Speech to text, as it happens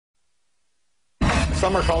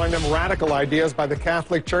Some are calling them radical ideas by the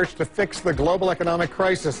Catholic Church to fix the global economic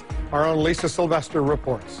crisis. Our own Lisa Sylvester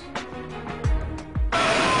reports.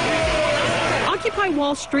 Occupy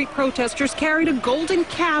Wall Street protesters carried a golden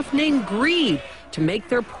calf named Greed to make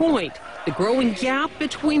their point, the growing gap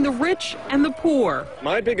between the rich and the poor.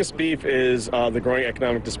 My biggest beef is the growing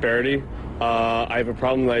economic disparity. I have a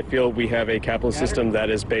problem that I feel we have a capitalist system that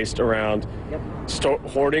is based around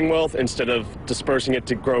hoarding wealth instead of dispersing it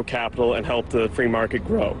to grow capital and help the free market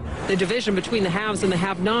grow. The division between the haves and the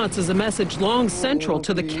have-nots is a message long central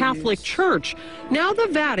to the Catholic Church. Now the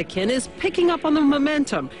Vatican is picking up on the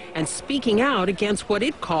momentum and speaking out against what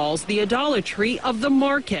it calls the idolatry of the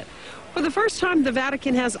market. For the first time, the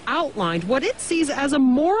Vatican has outlined what it sees as a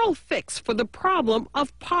moral fix for the problem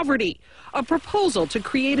of poverty, a proposal to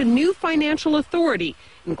create a new financial authority,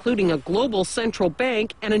 including a global central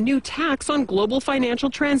bank and a new tax on global financial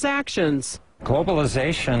transactions.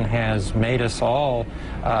 Globalization has made us all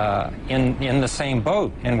in the same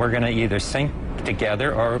boat, and we're going to either sink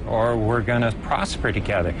together or we're going to prosper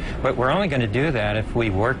together. But we're only going to do that if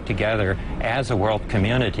we work together as a world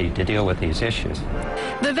community to deal with these issues.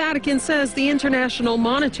 The Vatican says the International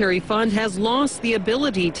Monetary Fund has lost the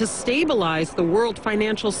ability to stabilize the world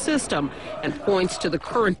financial system and points to the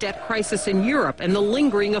current debt crisis in Europe and the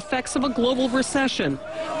lingering effects of a global recession.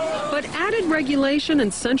 But added regulation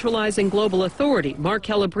and centralizing global authority, Mark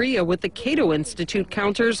Calabria with the Cato Institute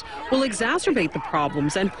counters, will exacerbate the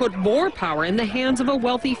problems and put more power in the hands of a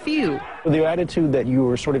wealthy few. The attitude that you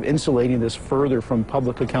are sort of insulating this further from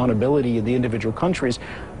public accountability in the individual countries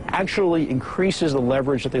actually increases the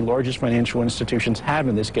leverage that the largest financial institutions have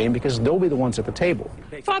in this game, because they'll be the ones at the table.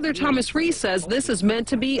 Father Thomas Rees says this is meant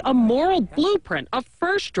to be a moral blueprint, a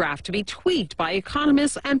first draft to be tweaked by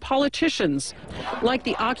economists and politicians. Like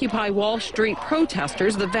the Occupy Wall Street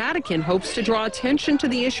protesters, the Vatican hopes to draw attention to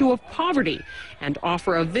the issue of poverty and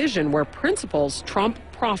offer a vision where principles trump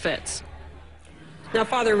profits. Now,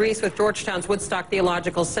 Father Rees with Georgetown's Woodstock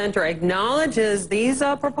Theological Center acknowledges these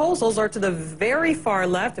proposals are to the very far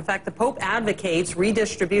left. In fact, the Pope advocates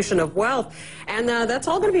redistribution of wealth, and that's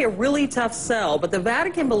all going to be a really tough sell. But the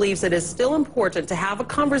Vatican believes it is still important to have a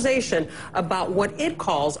conversation about what it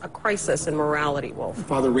calls a crisis in morality, Wolf.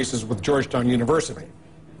 Father Rees is with Georgetown University.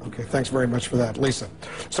 Okay, thanks very much for that, Lisa.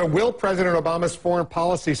 So will President Obama's foreign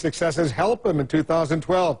policy successes help him in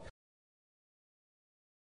 2012?